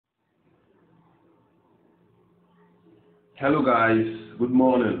Hello guys, good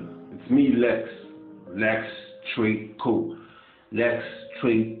morning. It's me Lex Trade Co. Lex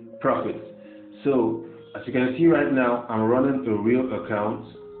Trade Profit. So as you can see right now, I'm running a real account.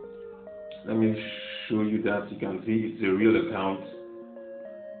 Let me show you that. You can see it's a real account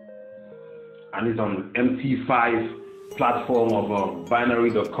and it's on MT5 platform of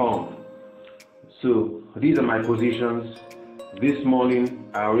binary.com. So these are my positions. This morning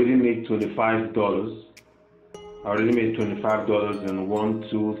I already made $25. I already made $25 in 1,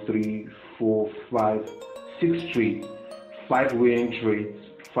 2, 3, 4, 5, 6 trades, 5 winning trades,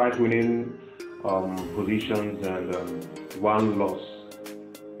 5 winning positions, and 1 loss.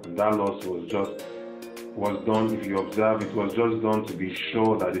 And that loss was done. If you observe, it was just done to be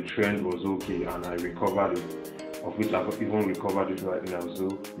sure that the trend was okay, and I recovered it, of which I've even recovered it right now.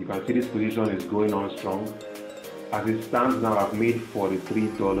 So you can see this position is going on strong. As it stands now, I've made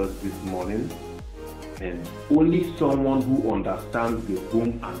 $43 this morning. And only someone who understands the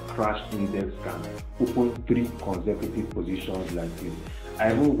boom and crash index can open 3 consecutive positions like this.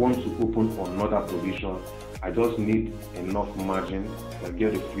 I even want to open another position. I just need enough margin. I'll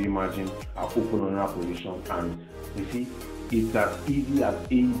get a free margin. I'll open another position, and you see, it's as easy as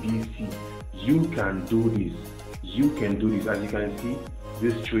ABC. You can do this. You can do this. As you can see,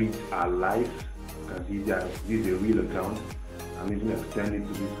 these trades are live. You can see that this is a real account. I'm even extending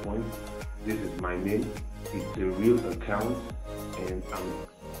to this point. This is my name. It's a real account, and I'm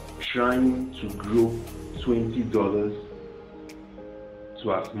trying to grow $20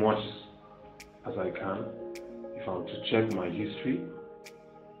 to as much as I can. If I were to check my history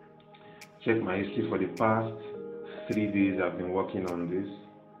for the past 3 days, I've been working on this.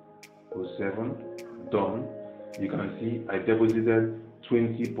 07 done. You can see I deposited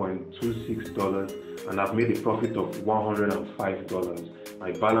 $20.26 and I've made a profit of $105.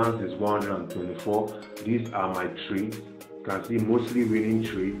 My balance is 124. These are my trades. You can see mostly winning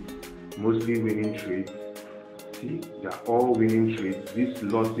trades. See, they are all winning trades. These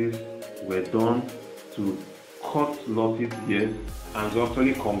losses were done to cut losses, yes, and to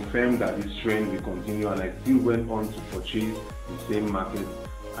actually confirm that this trend will continue. And I still went on to purchase the same market.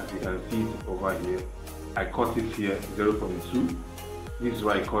 As you can see it over here, I cut it here 0.2. This is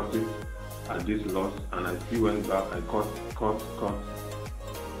where I cut it at this loss, and I still went back. I cut,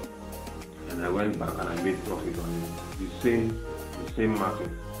 and I went back and I made profit on it. The same market.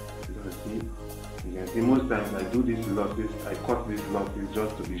 You can see most times I do these losses. I cut these losses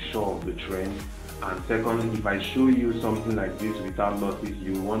just to be sure of the trend. And secondly, if I show you something like this without losses,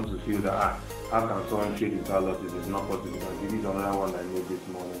 you want to feel that how can someone trade without losses? It's not possible. I'll give you another one I made this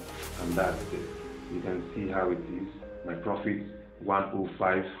morning, and that's it. You can see how it is. My profit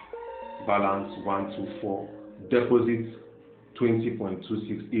 105, balance 124, deposit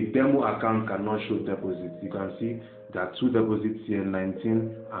 20.26. A demo account cannot show deposits. You can see there are 2 deposits here,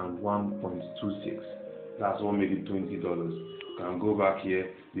 19 and 1.26. That's what made it $20. You can go back here.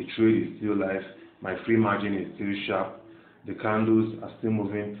 The trade is still live. My free margin is still sharp. The candles are still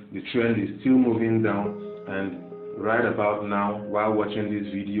moving. The trend is still moving down. And right about now, while watching this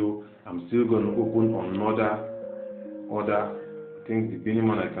video, I'm still going to open another order. I think the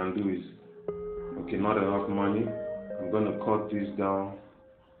minimum I can do is okay, not enough money. I'm going to cut this down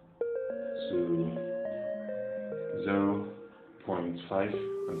to 0.5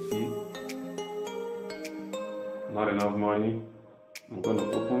 and see. Not enough money. I'm going to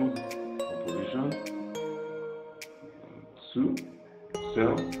open a position. 2,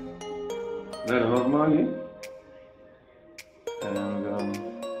 sell. Not enough money. And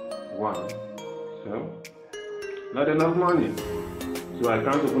 1, sell. Not enough money. So I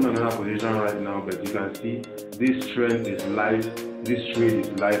can't open another position right now, but you can see this trend is live. This trade is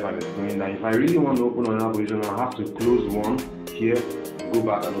live and it's going down. If I really want to open another position, I'll have to close one here, go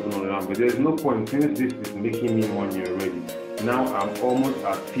back and open another one. But there's no point since this is making me money already. Now I'm almost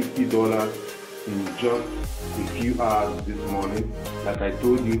at $50 in just a few hours this morning. Like I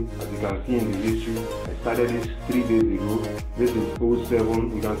told you, as you can see in the history, I started this 3 days ago. This is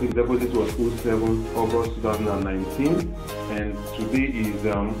 07. You can see the deposit was 07 August 2019, and today is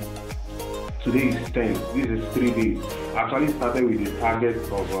 10th. This is 3 days. I actually started with a target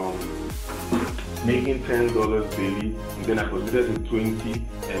of making $10 daily, and then I proceeded to 20,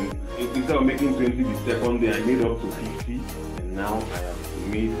 and instead of making 20 the second day, I made up to 50, and now I have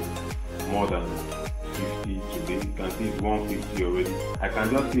made more than 50 today. You can see it's 150 already. I can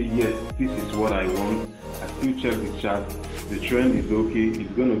just say yes, this is what I want. I still check the chart. The trend is okay.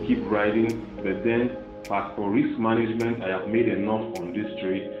 It's going to keep riding, but then as for risk management, I have made enough on this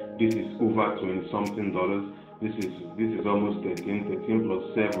trade. This is over 20 something dollars. This is almost 13 plus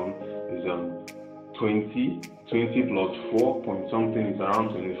 7 is 20 plus 4 point something is around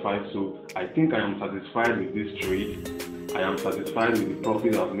 25. So I think I am satisfied with this trade. I am satisfied with the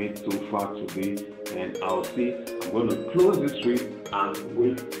profit I've made so far today, and I'll say I'm going to close this trade and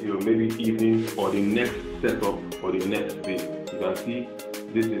wait till maybe evening or the next setup for the next day. You can see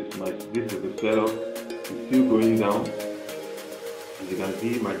this is the setup. It's still going down. As you can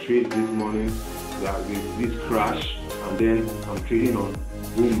see, my trade this morning, this crash, and then I'm trading on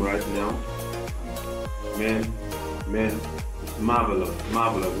boom right now. Man, it's marvelous,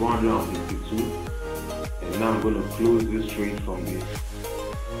 152. And now I'm going to close this trade from this.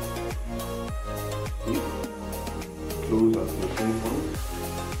 See? Close at 13 points.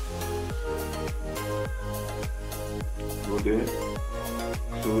 Go there.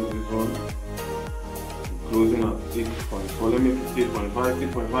 Close this one. I'm closing at 6.4. Let me put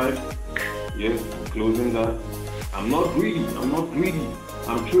 8.5. Yes, I'm closing that. I'm not greedy.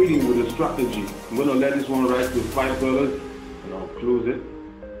 I'm trading with a strategy. I'm going to let this one rise to $5 and I'll close it.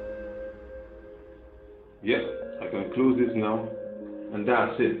 Yes, I can close this now. And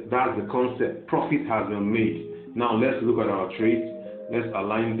that's it. That's the concept. Profit has been made. Now let's look at our trades. Let's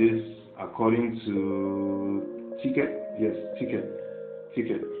align this according to ticket. Yes, ticket. Yes,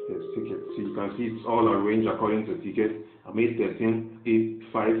 ticket. So you can see it's all arranged according to ticket. I made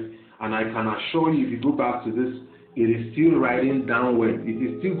 13.85. And I can assure you, if you go back to this, it is still riding downward. It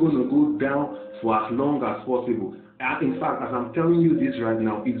is still going to go down for as long as possible. In fact, as I'm telling you this right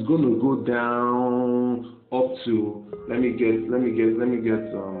now, it's going to go down up to, let me get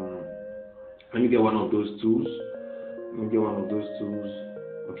one of those tools.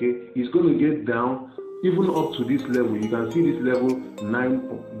 Okay, it's going to get down even up to this level. You can see this level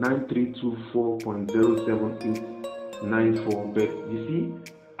 9324.07894. But you see,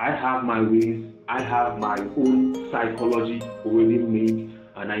 I have my ways. I have my own psychology already made,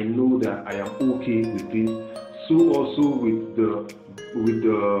 and I know that I am okay with this. So also with the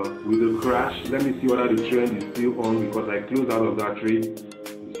crash. Let me see whether the trend is still on, because I closed out of that trade.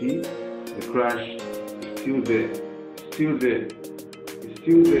 You see, the crash is still there. It's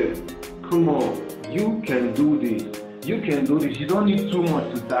still there. Come on, you can do this. You don't need too much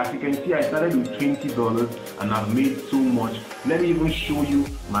to start. You can see I started with $20 and I've made so much. Let me even show you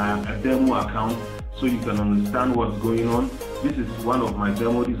my demo account so you can understand what's going on. This is one of my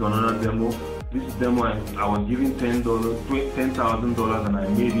demos. This is another demo. This demo I was given $10,000 and I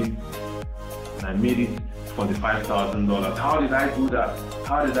made it for the $5,000. How did I do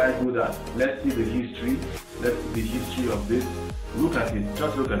that? Let's see the history. Of this. Look at it.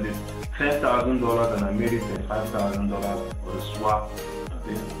 Just look at it. $10,000 and I made it $5,000 for the swap.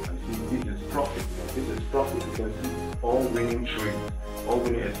 Okay. And see, this is profit. You can see all winning trades. All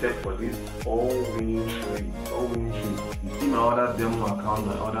winning except for this. All winning trades. You see my other demo account,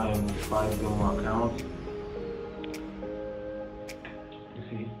 my other M5 demo account. You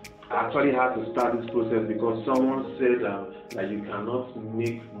see, I actually had to start this process because someone said that you cannot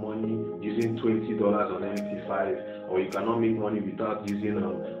make money using $20 on MT5, or you cannot make money without using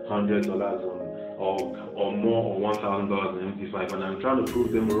 $100 or more, or $1,000 on MT5, and I'm trying to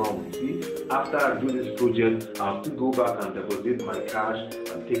prove them wrong. You see, after I do this project, I'll still go back and deposit my cash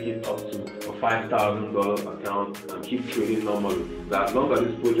and take it up to a $5,000 account and keep trading normally. But as long as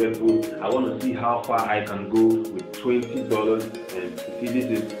this project goes, I want to see how far I can go with $20. And see,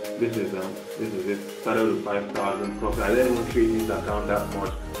 this is it. Started with 5,000 profit. I didn't even trade this account that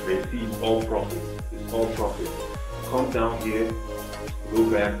much. But see, it's all profit. Come down here, go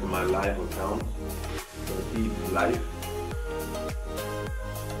back to my live account. You can see it's live.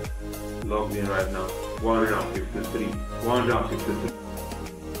 Logged in right now. 153.